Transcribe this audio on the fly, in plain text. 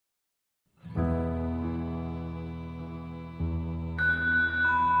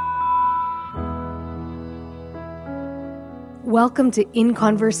Welcome to In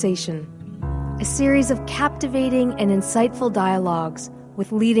Conversation, a series of captivating and insightful dialogues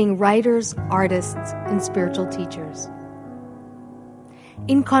with leading writers, artists, and spiritual teachers.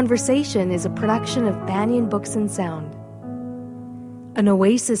 In Conversation is a production of Banyan Books and Sound. An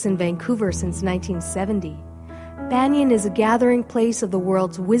oasis in Vancouver since 1970, Banyan is a gathering place of the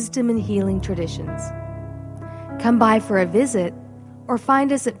world's wisdom and healing traditions. Come by for a visit or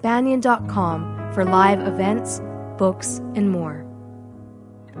find us at banyan.com for live events, books, and more.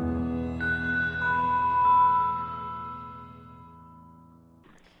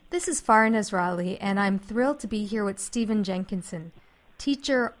 This is Farah Nasralli, and I'm thrilled to be here with Stephen Jenkinson,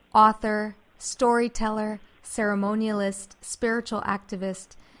 teacher, author, storyteller, ceremonialist, spiritual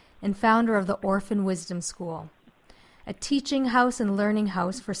activist, and founder of the Orphan Wisdom School, a teaching house and learning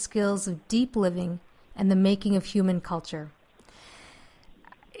house for skills of deep living and the making of human culture.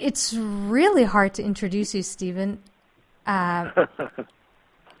 It's really hard to introduce you, Stephen, and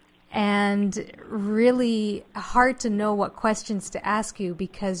really hard to know what questions to ask you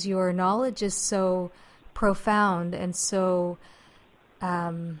because your knowledge is so profound and so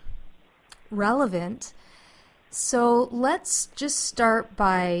relevant. So let's just start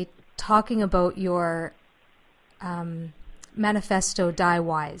by talking about your manifesto, Die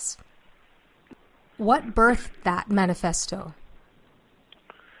Wise. What birthed that manifesto?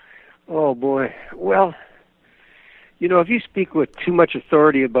 Oh, boy. Well, you know, if you speak with too much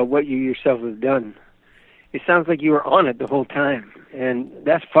authority about what you yourself have done, it sounds like you were on it the whole time, and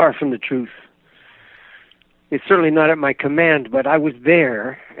that's far from the truth. It's certainly not at my command, but I was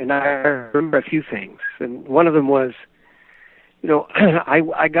there, and I remember a few things. And one of them was, you know,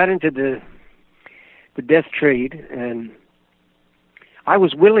 I got into the death trade, and I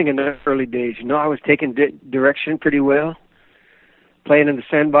was willing in the early days. You know, I was taking direction pretty well, playing in the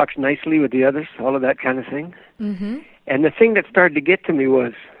sandbox nicely with the others, all of that kind of thing. Mm-hmm. And the thing that started to get to me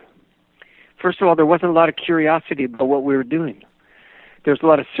was, first of all, there wasn't a lot of curiosity about what we were doing. There was a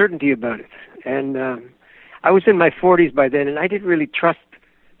lot of certainty about it. And I was in my 40s by then, and I didn't really trust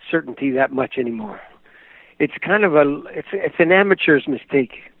certainty that much anymore. It's kind of it's an amateur's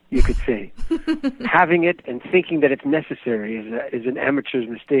mistake, you could say. Having it and thinking that it's necessary is an amateur's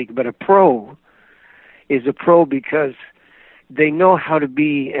mistake. But a pro is a pro because they know how to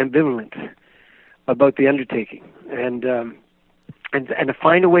be ambivalent about the undertaking and to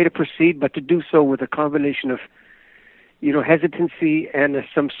find a way to proceed, but to do so with a combination of, you know, hesitancy and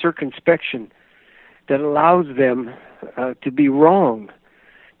some circumspection that allows them to be wrong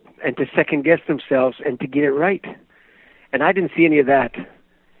and to second guess themselves and to get it right. And I didn't see any of that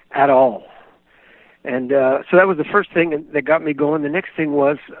at all. And so that was the first thing that got me going. The next thing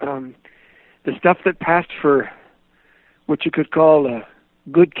was the stuff that passed for what you could call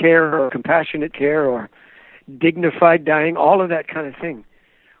good care or compassionate care or dignified dying, all of that kind of thing,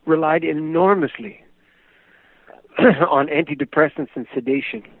 relied enormously on antidepressants and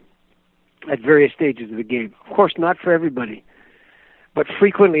sedation at various stages of the game. Of course, not for everybody, but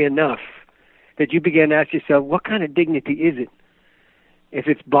frequently enough that you began to ask yourself, what kind of dignity is it if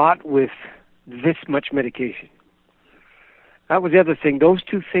it's bought with this much medication? That was the other thing. Those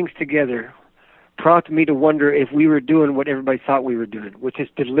two things together prompted me to wonder if we were doing what everybody thought we were doing, which is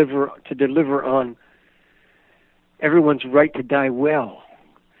to deliver on everyone's right to die well.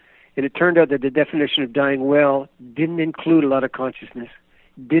 And it turned out that the definition of dying well didn't include a lot of consciousness,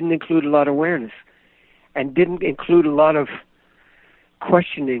 didn't include a lot of awareness, and didn't include a lot of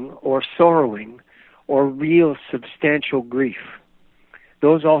questioning or sorrowing or real substantial grief.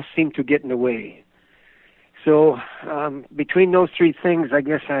 Those all seem to get in the way. So between those three things, I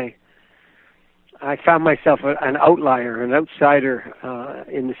guess I found myself an outlier, an outsider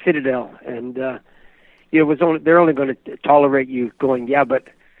in the Citadel, and they're only going to tolerate you going, yeah, but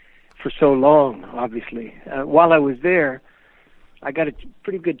for so long, obviously. While I was there, I got a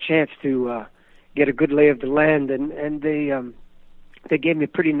pretty good chance to get a good lay of the land, and they gave me a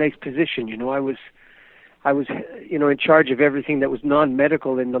pretty nice position. You know, I was in charge of everything that was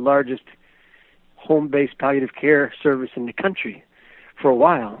non-medical in the largest home-based palliative care service in the country for a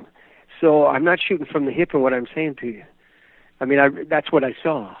while. So I'm not shooting from the hip in what I'm saying to you. I mean, that's what I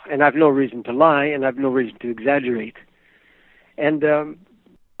saw, and I've no reason to lie, and I've no reason to exaggerate. And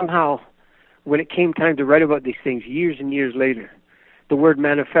somehow, when it came time to write about these things years and years later, the word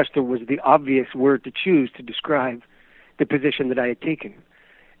manifesto was the obvious word to choose to describe the position that I had taken.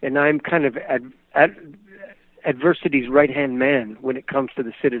 And I'm kind of adversity's right-hand man when it comes to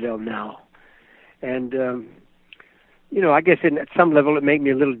the Citadel now. And I guess at some level it made me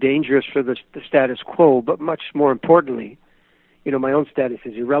a little dangerous for the status quo, but much more importantly, my own status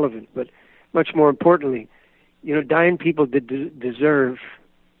is irrelevant, but much more importantly, dying people deserve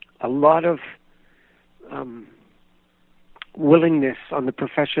a lot of willingness on the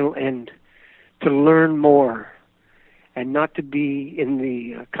professional end to learn more and not to be in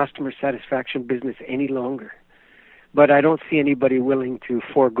the customer satisfaction business any longer. But I don't see anybody willing to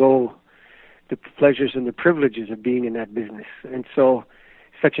forego the pleasures and the privileges of being in that business. And so,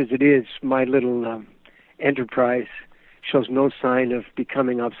 such as it is, my little enterprise shows no sign of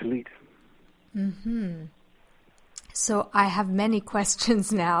becoming obsolete. Mm-hmm. So I have many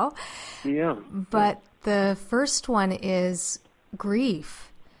questions now. Yeah. But the first one is grief.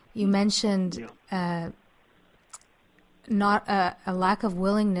 You mentioned not a lack of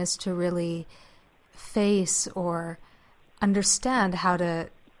willingness to really face or understand how to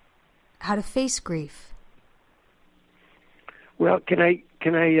face grief. Well, can I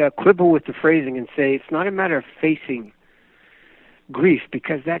quibble with the phrasing and say it's not a matter of facing grief,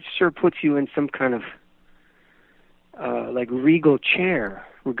 because that sure puts you in some kind of like regal chair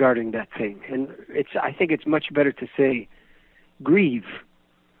regarding that thing. And I think it's much better to say grieve,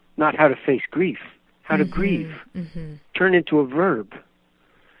 not how to face grief, how to grieve. Mm-hmm. Turn into a verb.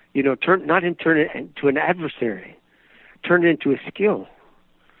 Turn it into an adversary. Turn it into a skill.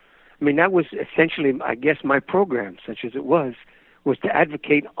 I mean, that was essentially, I guess, my program, such as it was to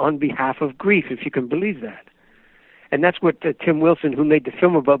advocate on behalf of grief, if you can believe that. And that's what Tim Wilson, who made the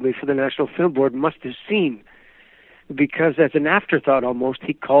film about me for the National Film Board, must have seen, because as an afterthought almost,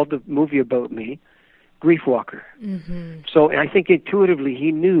 he called the movie about me Grief Walker. Mm-hmm. So I think intuitively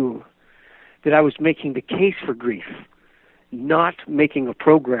he knew that I was making the case for grief, not making a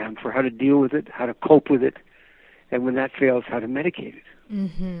program for how to deal with it, how to cope with it, and when that fails, how to medicate it.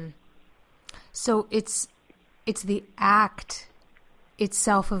 Mm-hmm. So it's the act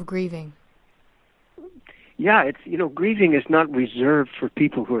itself of grieving. Yeah, grieving is not reserved for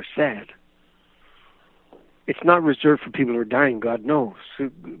people who are sad. It's not reserved for people who are dying, God knows.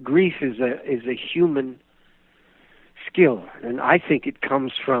 So grief is a human skill, and I think it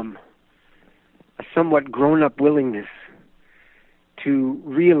comes from a somewhat grown-up willingness to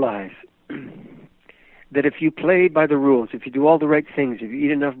realize that if you play by the rules, if you do all the right things, if you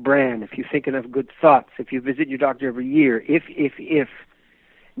eat enough bran, if you think enough good thoughts, if you visit your doctor every year, if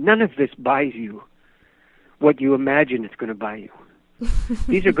none of this buys you what you imagine it's going to buy you.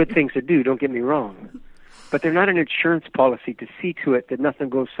 These are good things to do, don't get me wrong. But they're not an insurance policy to see to it that nothing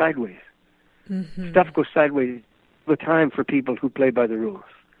goes sideways. Mm-hmm. Stuff goes sideways all the time for people who play by the rules.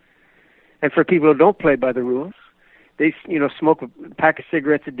 And for people who don't play by the rules, they smoke a pack of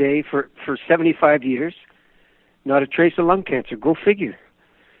cigarettes a day for 75 years, not a trace of lung cancer. Go figure.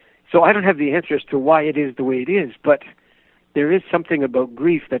 So I don't have the answer as to why it is the way it is, but there is something about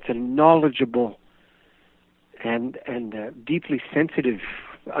grief that's a knowledgeable and deeply sensitive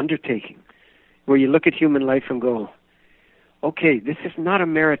undertaking, where you look at human life and go, okay, this is not a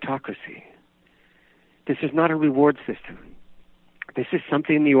meritocracy. This is not a reward system. This is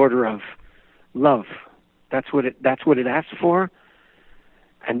something in the order of love. That's what it asks for,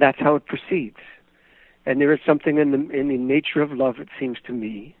 and that's how it proceeds. And there is something in the nature of love, it seems to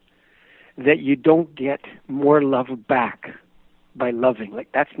me, that you don't get more love back by loving.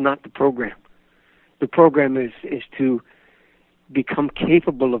 Like, that's not the program. The program is to become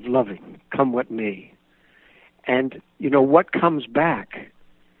capable of loving, come what may. And, what comes back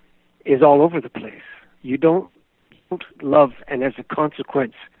is all over the place. You don't love, and as a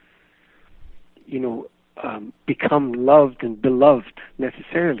consequence, become loved and beloved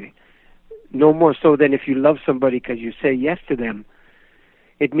necessarily. No more so than if you love somebody because you say yes to them,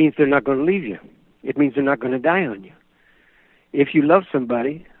 it means they're not going to leave you. It means they're not going to die on you. If you love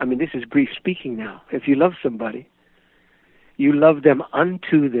somebody, this is grief speaking now. If you love somebody, you love them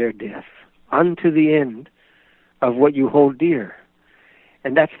unto their death, unto the end of what you hold dear.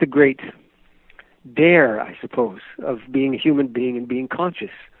 And that's the great dare, I suppose, of being a human being and being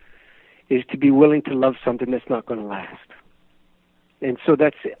conscious, is to be willing to love something that's not going to last. And so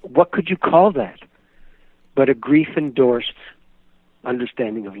what could you call that but a grief-endorsed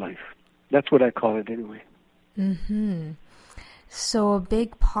understanding of life? That's what I call it anyway. Mm-hmm. So a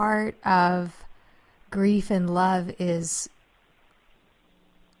big part of grief and love is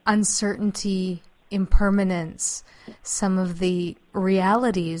uncertainty, impermanence, some of the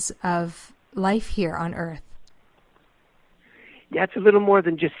realities of life here on Earth. Yeah, it's a little more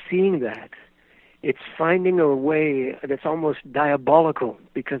than just seeing that. It's finding a way that's almost diabolical,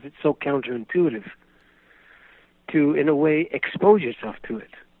 because it's so counterintuitive, to, in a way, expose yourself to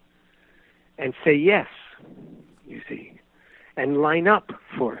it and say yes, you see, and line up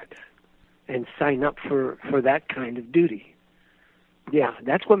for it and sign up for that kind of duty. Yeah,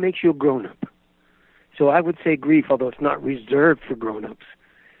 that's what makes you a grown-up. So I would say grief, although it's not reserved for grown-ups,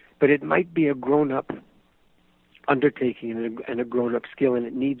 but it might be a grown-up undertaking and a grown-up skill, and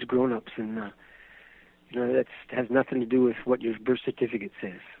it needs grown-ups. And that has nothing to do with what your birth certificate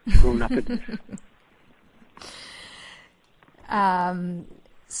says. Grown-upness.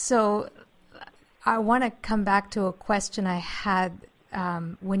 So I want to come back to a question I had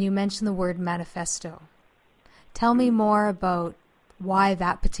when you mentioned the word manifesto. Tell me more about why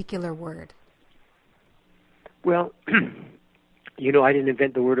that particular word. Well, I didn't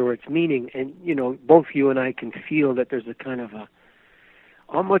invent the word or its meaning, and, both you and I can feel that there's a kind of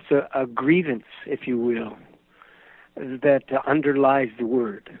almost a grievance, if you will, that underlies the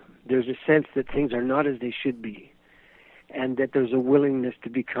word. There's a sense that things are not as they should be, and that there's a willingness to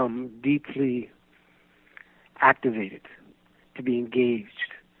become deeply activated, to be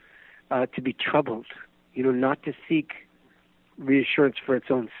engaged, to be troubled, not to seek reassurance for its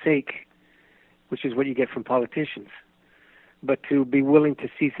own sake, which is what you get from politicians, but to be willing to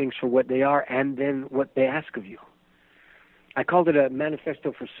see things for what they are and then what they ask of you. I called it a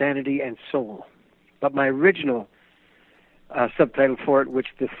manifesto for sanity and soul, but my original subtitle for it, which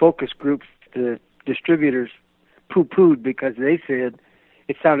the focus groups, the distributors, poo-pooed because they said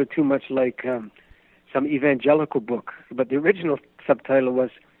it sounded too much like some evangelical book, but the original subtitle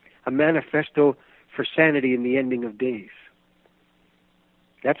was A Manifesto for Sanity in the Ending of Days.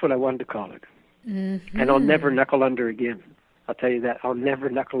 That's what I wanted to call it. Mm-hmm. And I'll never knuckle under again. I'll tell you that. I'll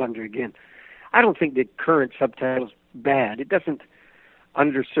never knuckle under again. I don't think the current subtitle's bad. It doesn't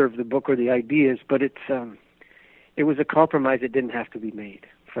underserve the book or the ideas, but it was a compromise that didn't have to be made,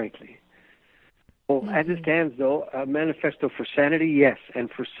 frankly. Well, as it stands, though, a manifesto for sanity, yes, and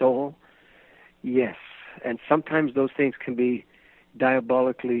for soul, yes. And sometimes those things can be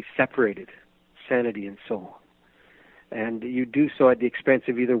diabolically separated, sanity and soul. And you do so at the expense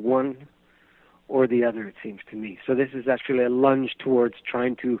of either one or the other, it seems to me. So this is actually a lunge towards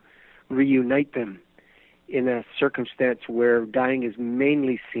trying to reunite them in a circumstance where dying is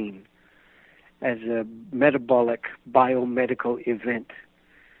mainly seen as a metabolic, biomedical event.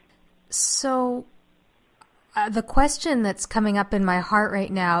 So the question that's coming up in my heart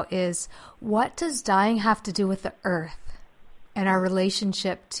right now is, what does dying have to do with the earth and our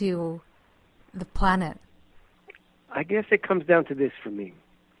relationship to the planet? I guess it comes down to this for me.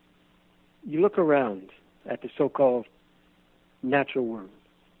 You look around at the so-called natural world,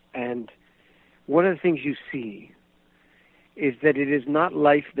 and one of the things you see is that it is not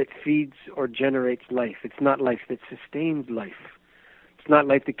life that feeds or generates life. It's not life that sustains life. It's not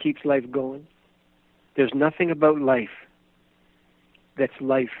life that keeps life going. There's nothing about life that's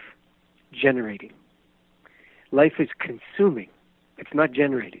life generating. Life is consuming. It's not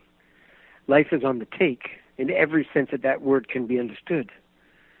generating. Life is on the take in every sense that that word can be understood.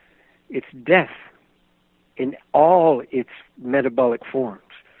 It's death in all its metabolic forms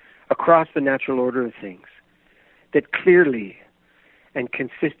across the natural order of things that clearly and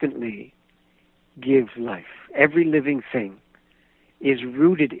consistently gives life. Every living thing is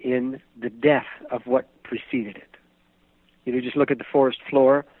rooted in the death of what preceded it. Just look at the forest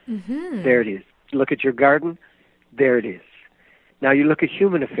floor, There it is. Look at your garden, there it is. Now you look at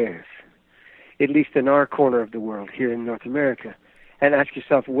human affairs, at least in our corner of the world here in North America, and ask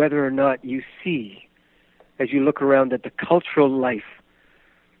yourself whether or not you see, as you look around, that the cultural life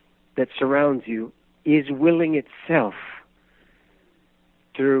that surrounds you is willing itself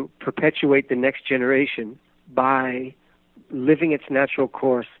to perpetuate the next generation by living its natural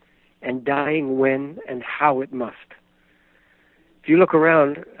course and dying when and how it must. If you look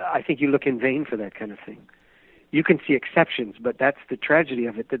around, I think you look in vain for that kind of thing. You can see exceptions, but that's the tragedy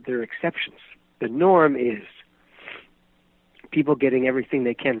of it, that there are exceptions. The norm is people getting everything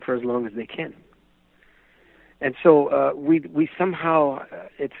they can for as long as they can. And so we somehow,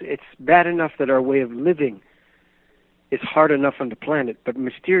 it's bad enough that our way of living is hard enough on the planet, but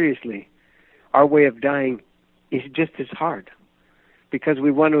mysteriously, our way of dying is just as hard because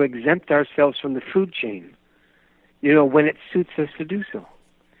we want to exempt ourselves from the food chain, when it suits us to do so.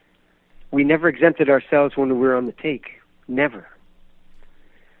 We never exempted ourselves when we were on the take, never.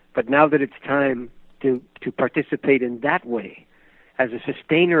 But now that it's time to participate in that way as a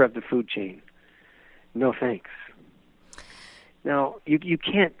sustainer of the food chain, no thanks. Now, you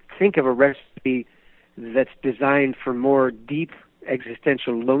can't think of a recipe that's designed for more deep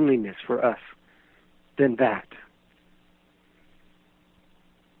existential loneliness for us than that.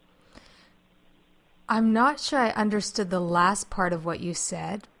 I'm not sure I understood the last part of what you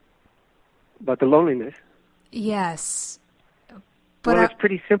said. About the loneliness? Yes. But it's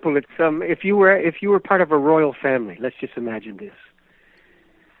pretty simple. It's if you were part of a royal family, let's just imagine this.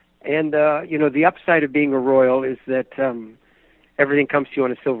 And, the upside of being a royal is that everything comes to you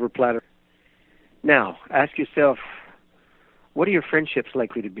on a silver platter. Now, ask yourself, what are your friendships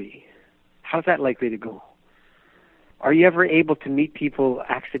likely to be? How's that likely to go? Are you ever able to meet people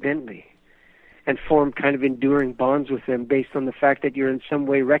accidentally and form kind of enduring bonds with them based on the fact that you're in some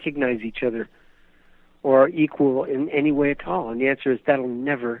way recognize each other or are equal in any way at all? And the answer is that'll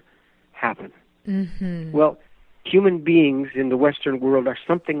never happen. Mm-hmm. Well, human beings in the Western world are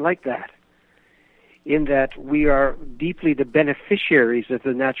something like that, in that we are deeply the beneficiaries of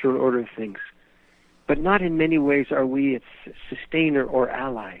the natural order of things, but not in many ways are we its sustainer or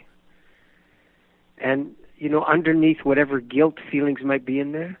ally. And, underneath whatever guilt feelings might be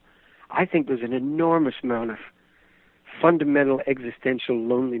in there, I think there's an enormous amount of fundamental existential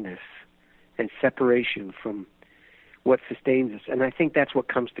loneliness and separation from what sustains us. And I think that's what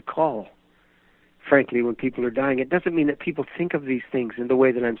comes to call, frankly, when people are dying. It doesn't mean that people think of these things in the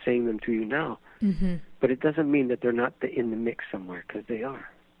way that I'm saying them to you now, mm-hmm. but it doesn't mean that they're not in the mix somewhere, because they are.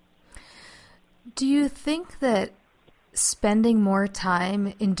 Do you think that spending more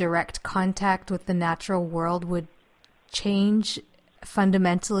time in direct contact with the natural world would change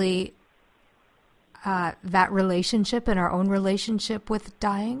fundamentally that relationship and our own relationship with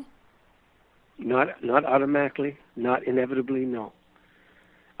dying? Not automatically, not inevitably, no.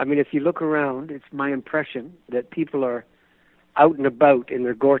 I mean, if you look around, it's my impression that people are out and about in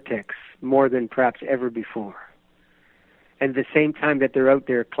their Gore-Tex more than perhaps ever before. And at the same time that they're out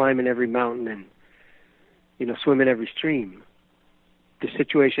there climbing every mountain and, swimming every stream, the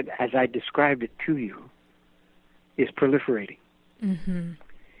situation, as I described it to you, is proliferating. Mm-hmm.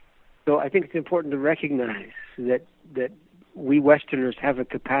 So I think it's important to recognize that we Westerners have a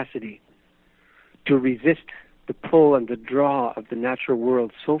capacity to resist the pull and the draw of the natural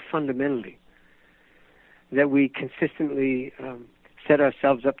world so fundamentally that we consistently set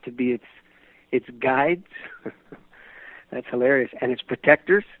ourselves up to be its guides. That's hilarious. And its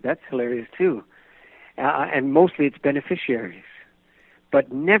protectors. That's hilarious too. And mostly its beneficiaries.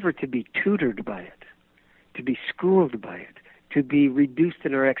 But never to be tutored by it, to be schooled by it, to be reduced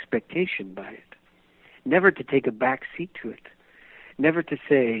in our expectation by it. Never to take a back seat to it. Never to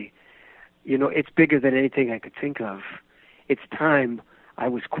say, it's bigger than anything I could think of. It's time I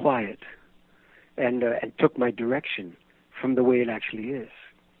was quiet and took my direction from the way it actually is.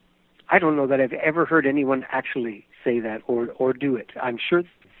 I don't know that I've ever heard anyone actually say that or do it. I'm sure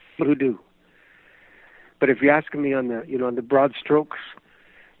people who do. But if you're asking me on the broad strokes,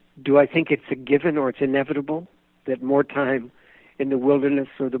 do I think it's a given or it's inevitable that more time in the wilderness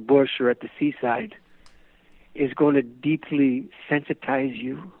or the bush or at the seaside is going to deeply sensitize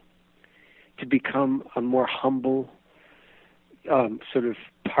you to become a more humble sort of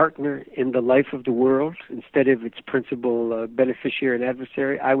partner in the life of the world instead of its principal beneficiary and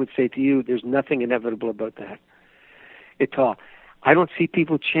adversary? I would say to you, there's nothing inevitable about that at all. I don't see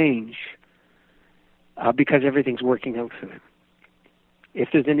people change because everything's working out for them. If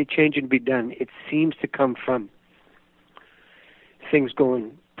there's any change to be done, it seems to come from things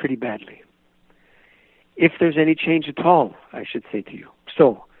going pretty badly. If there's any change at all, I should say to you.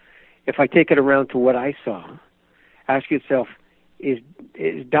 So, if I take it around to what I saw, ask yourself, is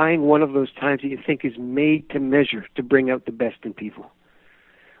dying one of those times that you think is made to measure to bring out the best in people,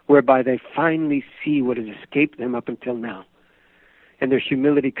 whereby they finally see what has escaped them up until now, and their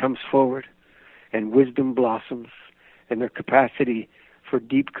humility comes forward, and wisdom blossoms, and their capacity for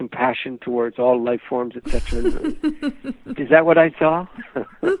deep compassion towards all life forms, etc. Is that what I saw?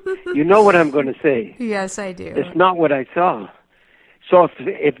 You know what I'm going to say. Yes, I do. It's not what I saw. So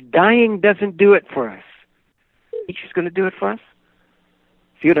if dying doesn't do it for us, nature's going to do it for us?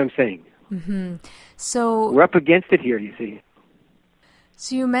 See what I'm saying? Mm-hmm. So we're up against it here, you see.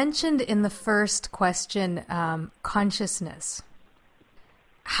 So you mentioned in the first question consciousness.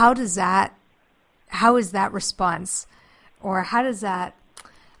 How is that response, or how does that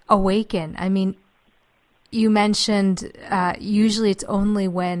awaken? I mean, you mentioned usually it's only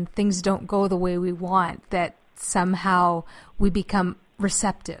when things don't go the way we want that somehow we become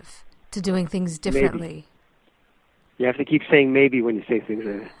receptive to doing things differently. Maybe. You have to keep saying maybe when you say things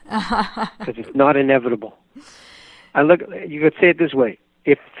like that, because it's not inevitable. You could say it this way.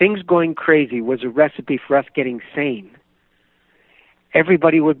 If things going crazy was a recipe for us getting sane,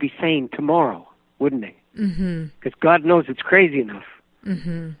 everybody would be sane tomorrow, wouldn't they? Mm-hmm. Because God knows it's crazy enough.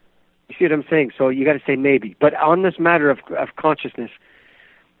 Mm-hmm. You see what I'm saying? So you got to say maybe. But on this matter of consciousness,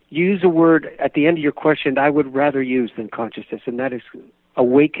 use a word at the end of your question I would rather use than consciousness, and that is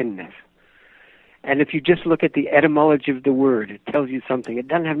awakenness. And if you just look at the etymology of the word, it tells you something. It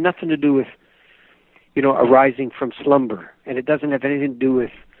doesn't have nothing to do with, arising from slumber, and it doesn't have anything to do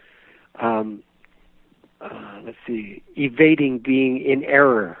with evading being in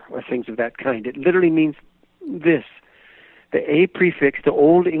error or things of that kind. It literally means this. The A prefix, the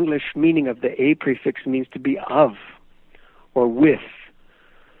Old English meaning of the A prefix means to be of, or with,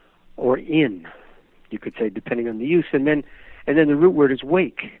 or in, you could say, depending on the use. And then the root word is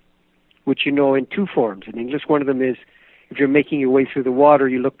wake, which you know in two forms. In English, one of them is, if you're making your way through the water,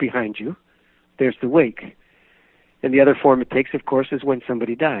 you look behind you. There's the wake. And the other form it takes, of course, is when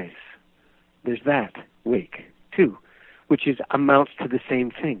somebody dies. There's that, wake, too, which amounts to the same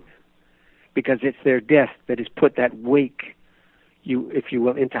thing, because it's their death that has put that wake, if you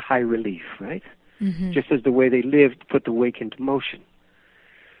will, into high relief, right? Mm-hmm. Just as the way they lived put the wake into motion.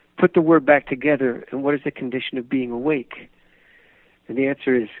 Put the word back together, and what is the condition of being awake? And the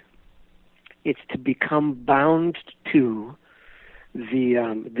answer is, it's to become bound to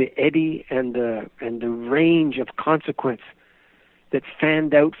the eddy and the range of consequence that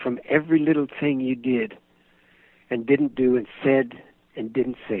fanned out from every little thing you did and didn't do and said and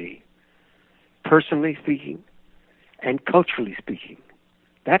didn't say, personally speaking and culturally speaking.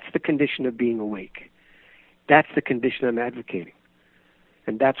 That's the condition of being awake. That's the condition I'm advocating.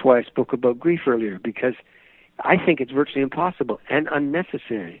 And that's why I spoke about grief earlier, because I think it's virtually impossible and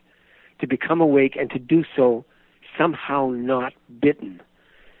unnecessary to become awake and to do so somehow not bitten,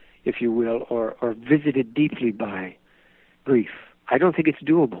 if you will, or visited deeply by grief. I don't think it's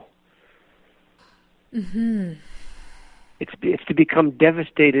doable. Mm-hmm. It's to become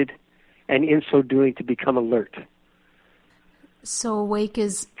devastated, and in so doing to become alert. So awake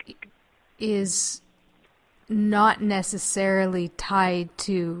is not necessarily tied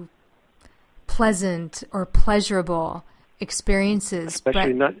to pleasant or pleasurable experiences,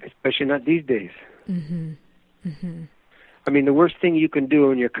 especially not these days. Mm-hmm. Mm-hmm. I mean, the worst thing you can do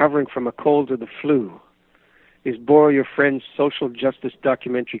when you're recovering from a cold or the flu is borrow your friend's social justice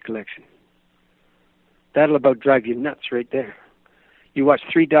documentary collection. That'll about drive you nuts right there. You watch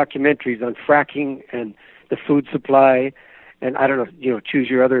 3 documentaries on fracking and the food supply, and I don't know, choose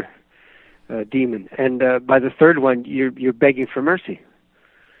your other demon. And by the third one, you're begging for mercy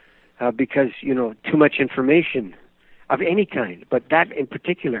because too much information of any kind, but that in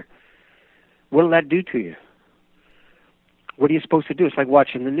particular, what'll that do to you? What are you supposed to do? It's like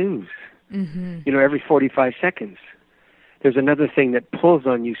watching the news. Mm-hmm. Every 45 seconds, there's another thing that pulls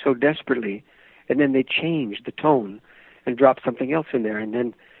on you so desperately, and then they change the tone and drop something else in there,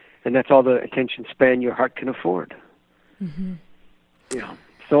 and that's all the attention span your heart can afford. Mm-hmm.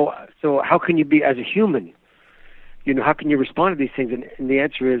 So how can you be, as a human, how can you respond to these things? And the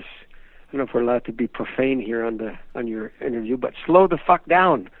answer is, I don't know if we're allowed to be profane here on your interview, but slow the fuck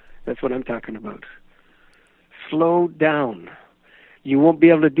down. That's what I'm talking about. Slow down. You won't be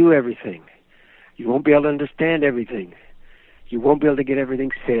able to do everything. You won't be able to understand everything. You won't be able to get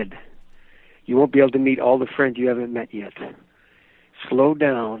everything said. You won't be able to meet all the friends you haven't met yet. Slow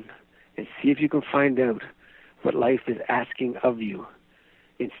down and see if you can find out what life is asking of you,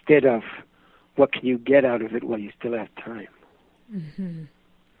 instead of what can you get out of it while you still have time. Mm-hmm.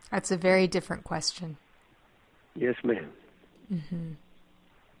 That's a very different question. Yes, ma'am. Mm-hmm.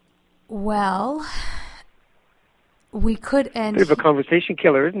 Well, we could end... Bit of a conversation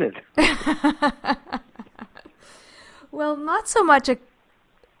killer, isn't it? Well, not so much a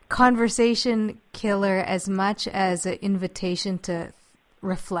conversation killer as much as an invitation to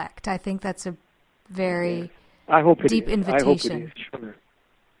reflect. I think that's a very deep invitation. I hope it is.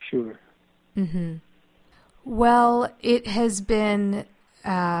 Sure. Mm-hmm. Well, it has been...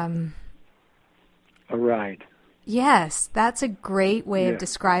 a ride. Yes, that's a great way of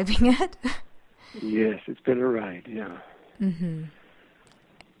describing it. Yes, it's been a ride, yeah. Mm-hmm.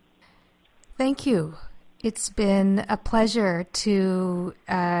 Thank you. It's been a pleasure to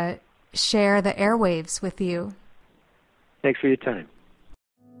share the airwaves with you. Thanks for your time.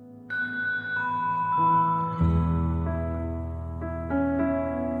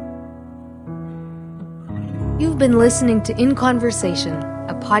 You've been listening to In Conversation,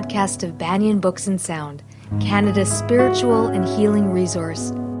 a podcast of Banyan Books and Sound, Canada's spiritual and healing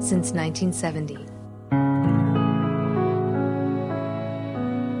resource since 1970.